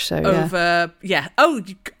 very much so,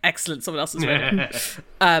 excellent, someone else has read it.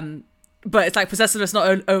 But it's like possessiveness not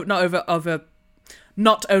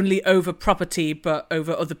only over property, but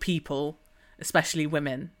over other people, especially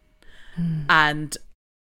women. And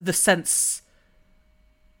the sense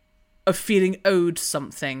of feeling owed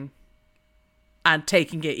something and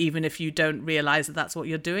taking it even if you don't realise that that's what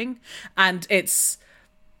you're doing. And it's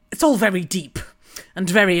all very deep and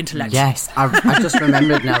very intellectual. Yes, I just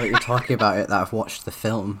remembered now that you're talking about it that I've watched the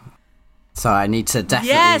film. So I need to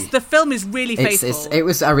definitely... Yes, the film is really faithful. I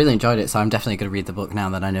really enjoyed it, so I'm definitely going to read the book now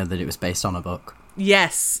that I know that it was based on a book.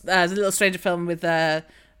 Yes, The Little Stranger film with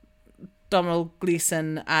Domhnall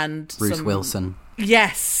Gleeson and Bruce Wilson.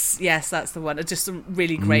 Yes, that's the one. It's just some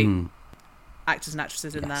really great actors and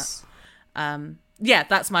actresses in that.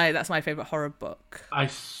 That's my favourite horror book. I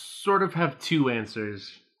sort of have two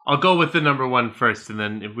answers. I'll go with the number one first, and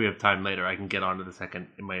then if we have time later, I can get on to the second.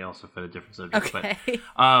 It may also fit a different subject. Okay.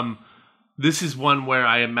 But this is one where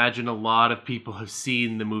I imagine a lot of people have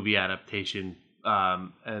seen the movie adaptation,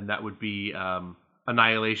 and that would be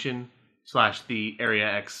Annihilation / the Area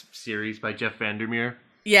X series by Jeff Vandermeer.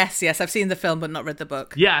 Yes, I've seen the film but not read the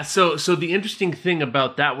book. Yeah, so the interesting thing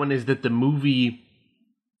about that one is that the movie,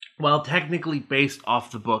 while technically based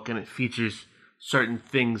off the book and it features certain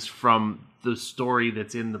things from the story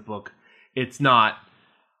that's in the book, it's not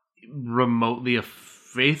remotely a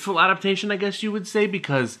faithful adaptation, I guess you would say,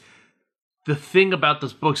 because the thing about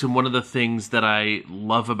those books, and one of the things that I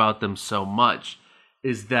love about them so much,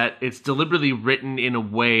 is that it's deliberately written in a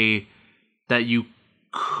way that you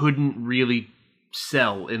couldn't really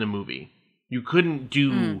sell in a movie. You couldn't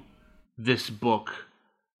do this book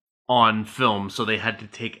on film, so they had to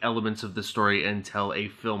take elements of the story and tell a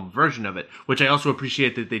film version of it, which I also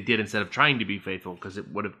appreciate that they did instead of trying to be faithful, because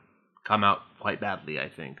it would have come out quite badly, I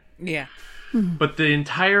think. Yeah. But the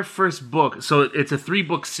entire first book, so it's a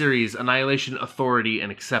 3-book series: Annihilation, Authority,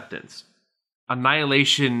 and Acceptance.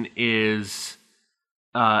 Annihilation is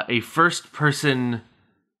a first-person...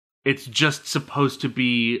 It's just supposed to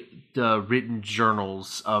be the written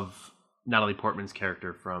journals of Natalie Portman's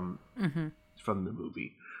character from the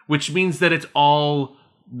movie. Which means that it's all...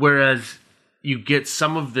 Whereas you get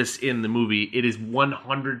some of this in the movie, it is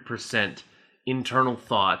 100% internal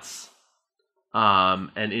thoughts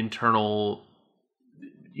and internal,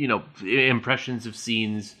 impressions of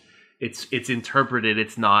scenes. It's interpreted.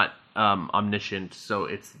 It's not omniscient, so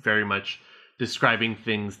it's very much describing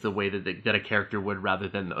things the way that a character would rather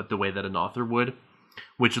than the way that an author would,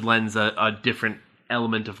 which lends a different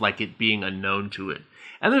element of like it being unknown to it.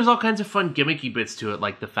 And there's all kinds of fun gimmicky bits to it,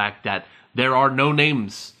 like the fact that there are no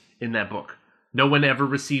names in that book. No one ever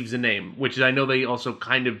receives a name, which I know they also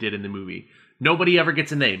kind of did in the movie. Nobody ever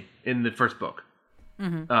gets a name in the first book.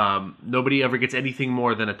 Nobody ever gets anything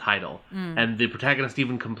more than a title. And the protagonist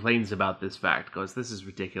even complains about this fact, goes, this is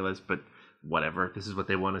ridiculous, but whatever, this is what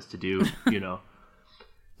they want us to do, you know.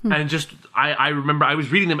 And just, I remember I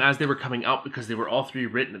was reading them as they were coming out because they were all three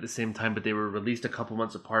written at the same time, but they were released a couple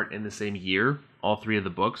months apart in the same year, all three of the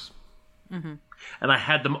books. And I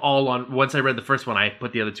had them all on, once I read the first one, I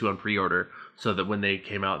put the other two on pre-order so that when they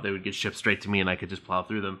came out, they would get shipped straight to me and I could just plow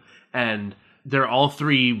through them. And they're all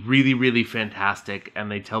three really, really fantastic,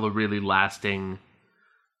 and they tell a really lasting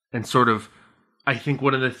and sort of, I think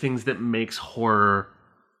one of the things that makes horror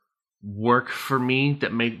work for me,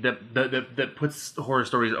 that puts horror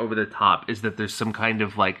stories over the top, is that there's some kind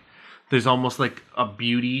of like, there's almost like a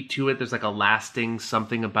beauty to it. There's like a lasting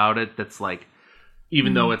something about it that's like,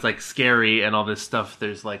 even though it's like scary and all this stuff,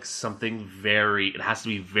 there's like something it has to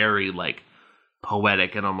be very like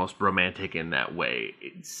poetic and almost romantic in that way.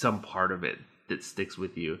 It's some part of it that sticks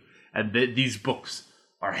with you. And these books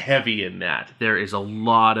are heavy in that. There is a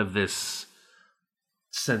lot of this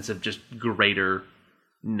sense of just greaterness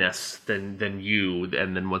than you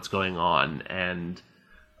and then what's going on. And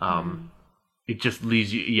it just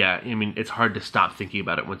leaves you, I mean, it's hard to stop thinking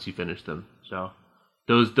about it once you finish them. So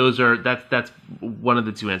that's one of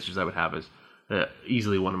the two answers I would have, is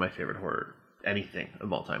easily one of my favorite horror anything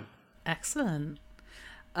of all time. Excellent.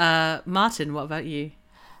 Martin, what about you?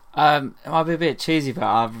 It might be a bit cheesy,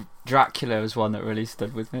 but Dracula was one that really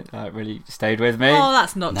stood with me, really stayed with me. Oh,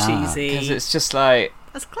 that's not cheesy. Because it's just like,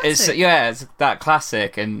 that's classic. It's that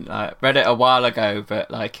classic, and I read it a while ago,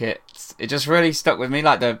 but like it just really stuck with me,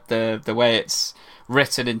 like the way it's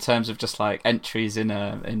written in terms of just like entries in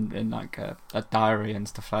like a diary and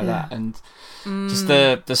stuff like that, and just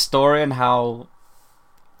the story and how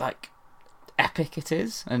like epic it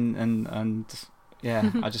is, and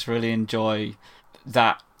I just really enjoy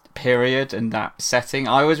that period and that setting.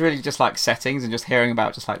 I always really just like settings and just hearing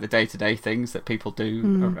about just like the day-to-day things that people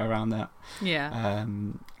do around that,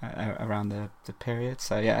 around the period.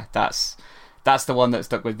 So yeah, that's the one that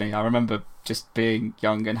stuck with me. I remember just being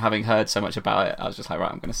young and having heard so much about it. I was just like,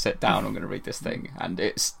 right, I'm going to sit down, I'm going to read this thing, and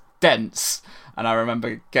it's dense. And I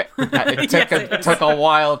remember it took a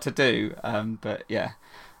while to do, but yeah.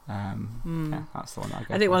 That's the one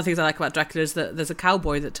I think one of the things I like about Dracula is that there's a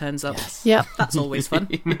cowboy that turns up. Yes. Yeah, that's always fun.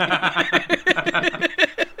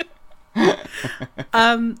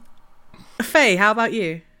 Faye, how about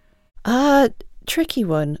you? Tricky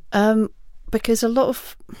one. Because a lot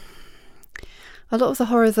of the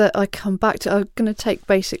horror that I come back to, I'm going to take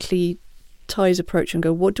basically Ty's approach and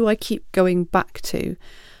go, what do I keep going back to,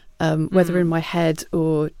 whether in my head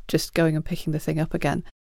or just going and picking the thing up again.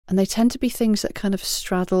 And they tend to be things that kind of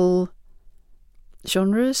straddle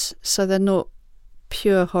genres, so they're not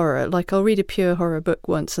pure horror. Like, I'll read a pure horror book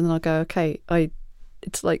once and then I'll go, okay,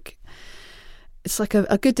 it's like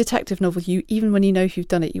a good detective novel. You, even when you know you've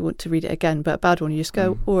done it, you want to read it again. But a bad one, you just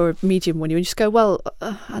go, or a medium one, you just go, well,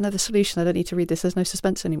 I know the solution, I don't need to read this, there's no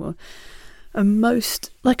suspense anymore. And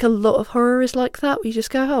a lot of horror is like that, where you just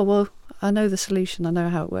go, oh, well, I know the solution, I know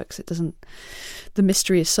how it works, the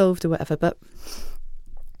mystery is solved or whatever. But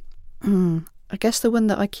I guess the one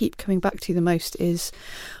that I keep coming back to the most is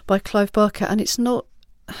by Clive Barker, and it's not.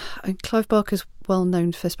 And Clive Barker's well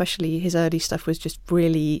known for, especially his early stuff, was just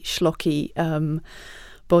really schlocky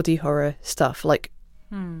body horror stuff, like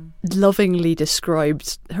lovingly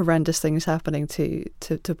described horrendous things happening to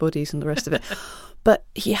bodies and the rest of it. But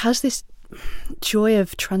he has this joy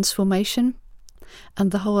of transformation, and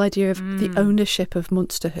the whole idea of the ownership of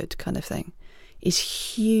monsterhood kind of thing is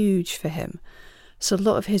huge for him. So a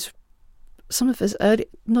lot of some of his early,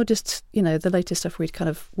 not just, the latest stuff we'd kind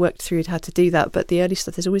of worked through how to do that, but the early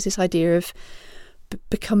stuff, there's always this idea of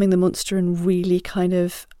becoming the monster and really kind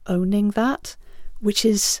of owning that, which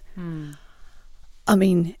is, I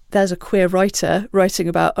mean, there's a queer writer writing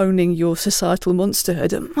about owning your societal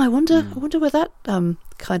monsterhood. I wonder where that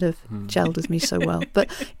kind of gelled with me so well. But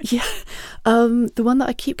yeah, the one that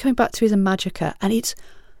I keep coming back to is a Magica, and it's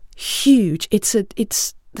huge. It's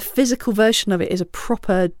the physical version of it is a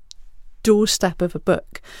proper doorstep of a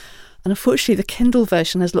book, and unfortunately the Kindle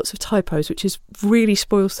version has lots of typos, which really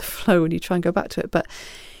spoils the flow when you try and go back to it. But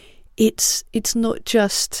it's not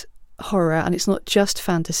just horror, and it's not just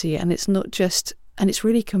fantasy, and it's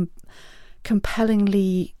really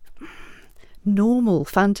compellingly normal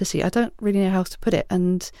fantasy. I don't really know how else to put it.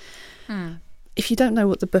 And if you don't know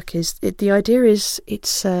what the book is, the idea is it's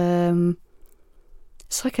somewhere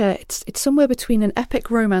between an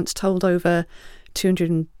epic romance told over 200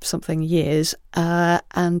 and something years,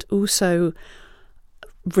 and also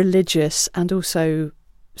religious, and also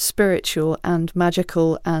spiritual and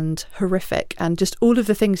magical and horrific, and just all of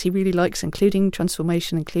the things he really likes, including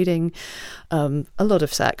transformation, including a lot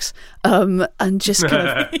of sex, and just kind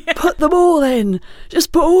of put them all in,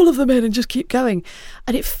 just put all of them in and just keep going.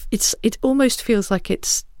 And it almost feels like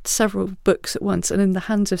it's several books at once, and in the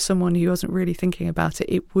hands of someone who wasn't really thinking about it,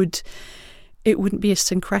 it wouldn't be as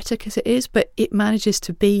syncretic as it is, but it manages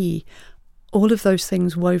to be all of those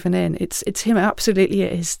things woven in. It's him absolutely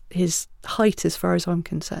at his height as far as I'm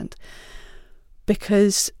concerned.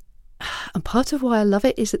 Because, and part of why I love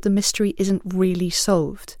it is that the mystery isn't really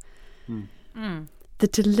solved. The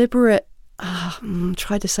deliberate,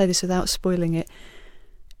 try to say this without spoiling it,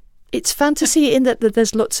 it's fantasy in that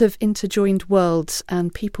there's lots of interjoined worlds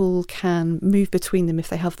and people can move between them if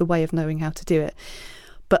they have the way of knowing how to do it.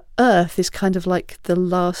 But Earth is kind of like the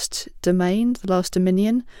last domain, the last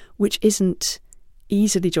dominion, which isn't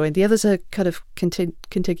easily joined. The others are kind of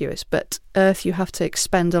contiguous, but Earth, you have to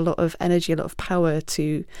expend a lot of energy, a lot of power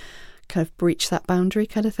to kind of breach that boundary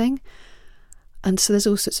kind of thing. And so there's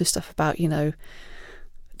all sorts of stuff about,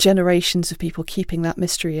 generations of people keeping that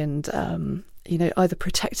mystery and, either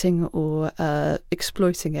protecting or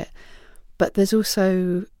exploiting it. But there's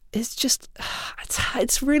also...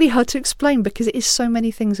 it's really hard to explain because it is so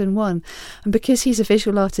many things in one, and because he's a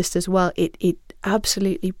visual artist as well, it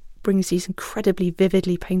absolutely brings these incredibly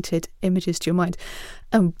vividly painted images to your mind.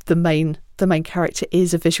 And the main character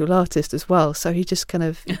is a visual artist as well, so he just kind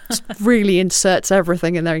of really inserts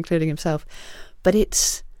everything in there, including himself. But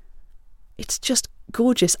it's just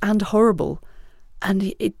gorgeous and horrible,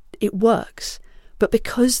 and it works. But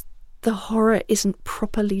because the horror isn't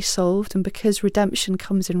properly solved, and because redemption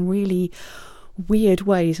comes in really weird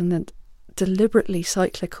ways and then deliberately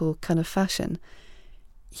cyclical kind of fashion,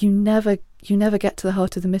 you never get to the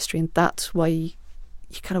heart of the mystery, and that's why you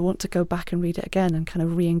kind of want to go back and read it again and kind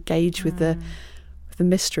of re-engage with the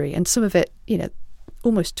mystery, and some of it,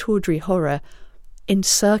 almost tawdry horror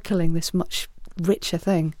encircling this much richer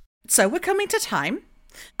thing. So we're coming to time.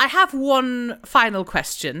 I have one final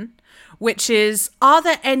question, which is, are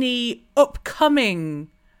there any upcoming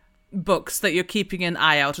books that you're keeping an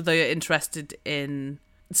eye out or that you're interested in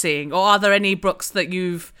seeing? Or are there any books that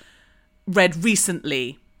you've read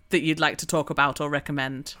recently that you'd like to talk about or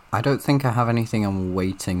recommend? I don't think I have anything I'm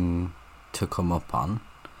waiting to come up on,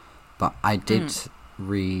 but I did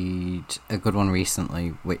read a good one recently,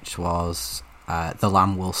 which was The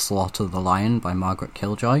Lamb Will Slaughter the Lion by Margaret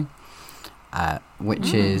Killjoy.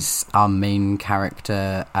 Which is our main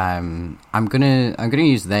character. I'm gonna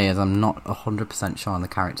use they, as I'm not 100% sure on the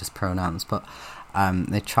character's pronouns, but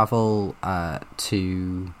they travel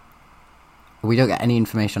to. We don't get any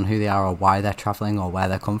information on who they are or why they're traveling or where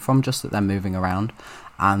they come from, just that they're moving around,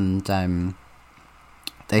 and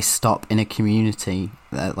they stop in a community,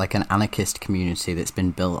 like an anarchist community that's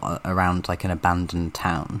been built around like an abandoned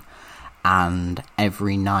town, and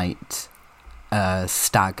every night a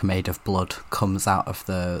stag made of blood comes out of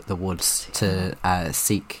the woods to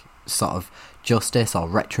seek sort of justice or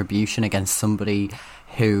retribution against somebody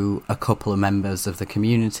who a couple of members of the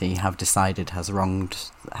community have decided has wronged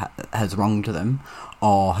them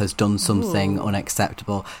or has done something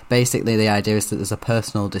unacceptable. Basically, the idea is that there's a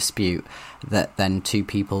personal dispute that then two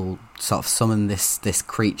people sort of summon this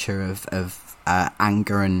creature of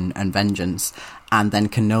anger and vengeance, and then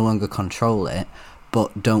can no longer control it,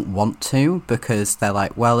 but don't want to, because they're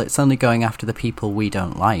like, well, it's only going after the people we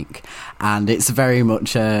don't like. And it's very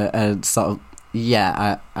much a sort of,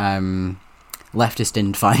 leftist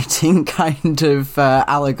infighting kind of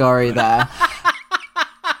allegory there.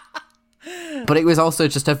 But it was also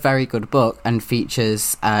just a very good book, and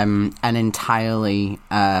features an entirely,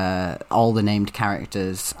 all the named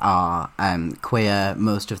characters are queer,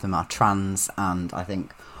 most of them are trans, and I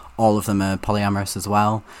think all of them are polyamorous as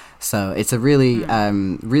well. So it's a really,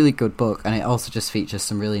 really good book, and it also just features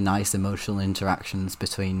some really nice emotional interactions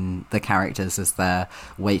between the characters as they're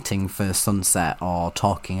waiting for sunset or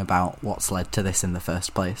talking about what's led to this in the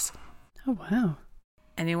first place. Oh, wow.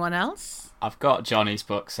 Anyone else? I've got Johnny's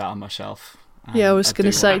books out on my shelf. Yeah, I was going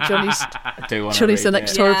to say, Johnny's the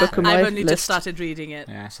next horror book on my list. I've only just started reading it.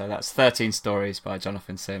 Yeah, so that's 13 Stories by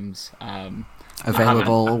Jonathan Sims.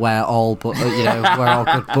 Available where all good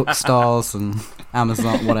bookstores and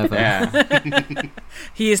Amazon, whatever. Yeah.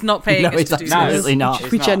 He is not paying us to do this. Absolutely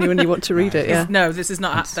not. We genuinely want to read it, yeah. No, this is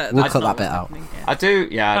not... We'll cut that bit out. I do,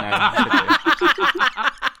 yeah, I know.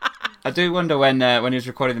 I do wonder when he was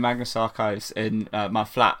recording the Magnus Archives in my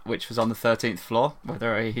flat, which was on the 13th floor,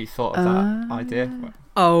 whether he thought of that idea.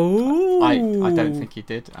 Oh. I don't think he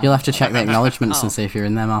did. You'll have to check the acknowledgements and see if you're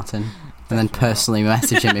in there, Martin. And then personally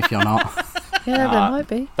message him if you're not. Yeah, there might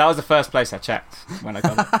be. That was the first place I checked when I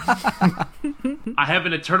got it. I have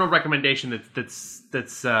an eternal recommendation that's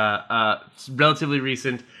relatively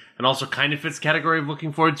recent and also kind of fits the category of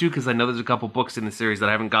looking forward to, because I know there's a couple books in the series that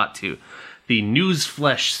I haven't got to. The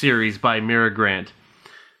Newsflesh series by Mira Grant.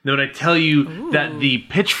 Now, when I tell you that the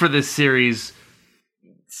pitch for this series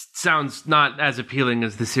sounds not as appealing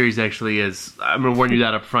as the series actually is, I'm going to warn you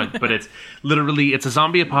that up front, but it's a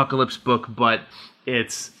zombie apocalypse book, but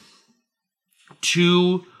it's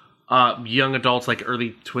two young adults, like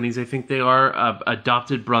early 20s, I think they are,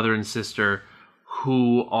 adopted brother and sister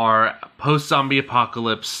who are post-zombie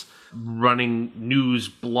apocalypse running news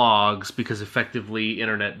blogs, because effectively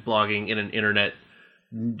internet blogging in an internet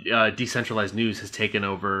decentralized news has taken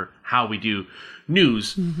over how we do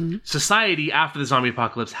news. Mm-hmm. Society after the zombie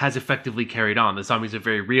apocalypse has effectively carried on. The zombies are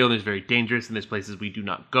very real, and it's very dangerous, and there's places we do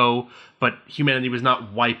not go, but humanity was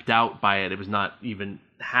not wiped out by it. It was not even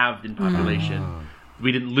halved in population.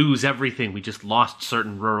 We didn't lose everything. We just lost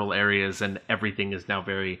certain rural areas, and everything is now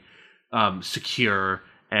very secure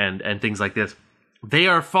and things like this.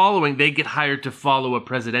 They get hired to follow a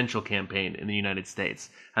presidential campaign in the United States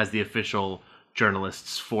as the official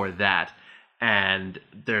journalists for that. And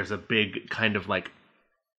there's a big kind of like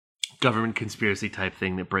government conspiracy type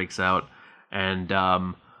thing that breaks out. And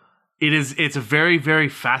it's a very, very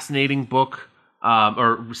fascinating book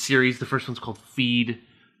or series. The first one's called Feed.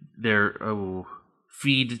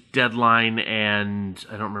 Feed, Deadline, and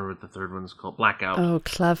I don't remember what the third one's called. Blackout. Oh,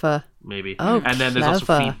 clever. Maybe. Oh, and then there's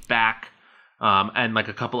also Feedback, and like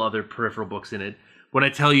a couple other peripheral books in it. When I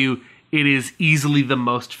tell you, it is easily the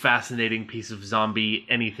most fascinating piece of zombie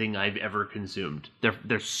anything I've ever consumed.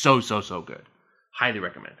 They're so good. Highly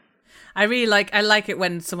recommend. I like it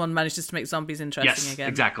when someone manages to make zombies interesting again. Yes,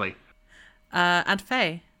 exactly. And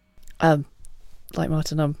Faye? Like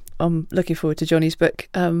Martin, I'm looking forward to Johnny's book.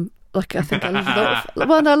 Like I think a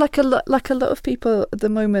lot of people at the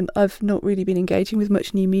moment, I've not really been engaging with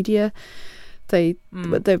much new media. They've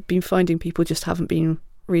been finding people just haven't been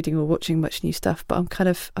reading or watching much new stuff. But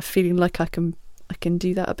I'm feeling like I can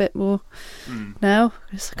do that a bit more now.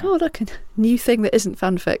 It's like, oh look, a new thing that isn't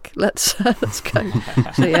fanfic. Let's go.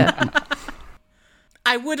 So yeah.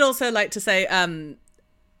 I would also like to say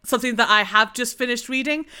something that I have just finished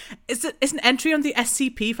reading is an entry on the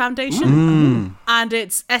SCP Foundation, and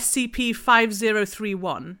it's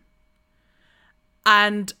SCP-5031,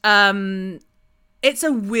 and it's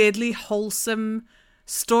a weirdly wholesome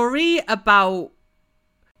story about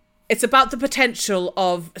the potential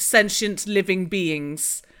of sentient living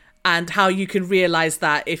beings and how you can realize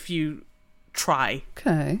that if you try.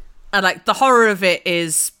 Okay. And like the horror of it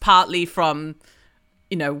is partly from,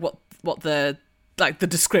 what the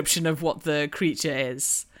description of what the creature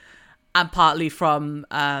is, and partly from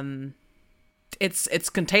its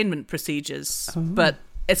containment procedures. But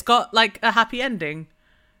it's got like a happy ending.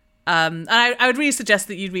 And I would really suggest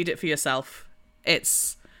that you read it for yourself.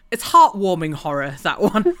 It's heartwarming horror, that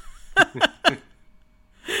one.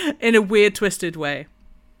 In a weird, twisted way.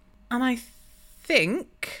 And I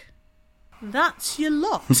think that's your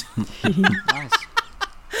lot. Nice.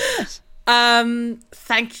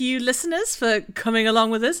 Thank you, listeners, for coming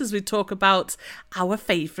along with us as we talk about our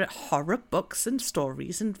favourite horror books and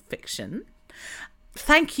stories and fiction.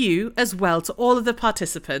 Thank you as well to all of the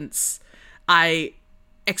participants. I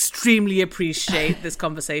extremely appreciate this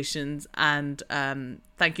conversation, and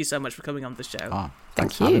thank you so much for coming on the show. Oh,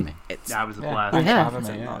 thanks for you. having me. That was a blast. Thanks for having Thanks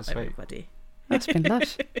me. a Yeah, lot, sweet. everybody. That's been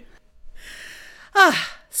lush.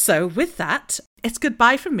 So with that, it's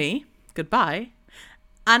goodbye from me. Goodbye.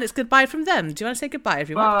 And it's goodbye from them. Do you want to say goodbye,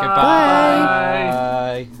 everyone?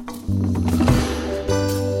 Goodbye.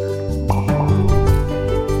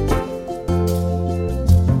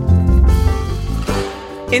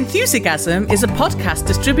 Enthusiasm is a podcast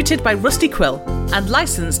distributed by Rusty Quill and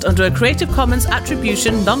licensed under a Creative Commons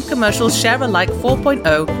Attribution Non-Commercial Share-alike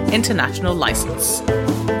 4.0 international license.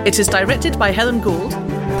 It is directed by Helen Gould,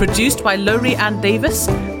 produced by Lowry Ann Davis,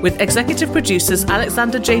 with executive producers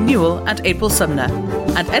Alexander J. Newell and April Sumner,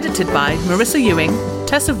 and edited by Marissa Ewing,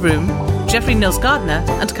 Tessa Vroom, Jeffrey Nils Gardner,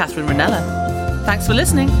 and Catherine Ranella. Thanks for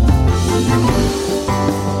listening.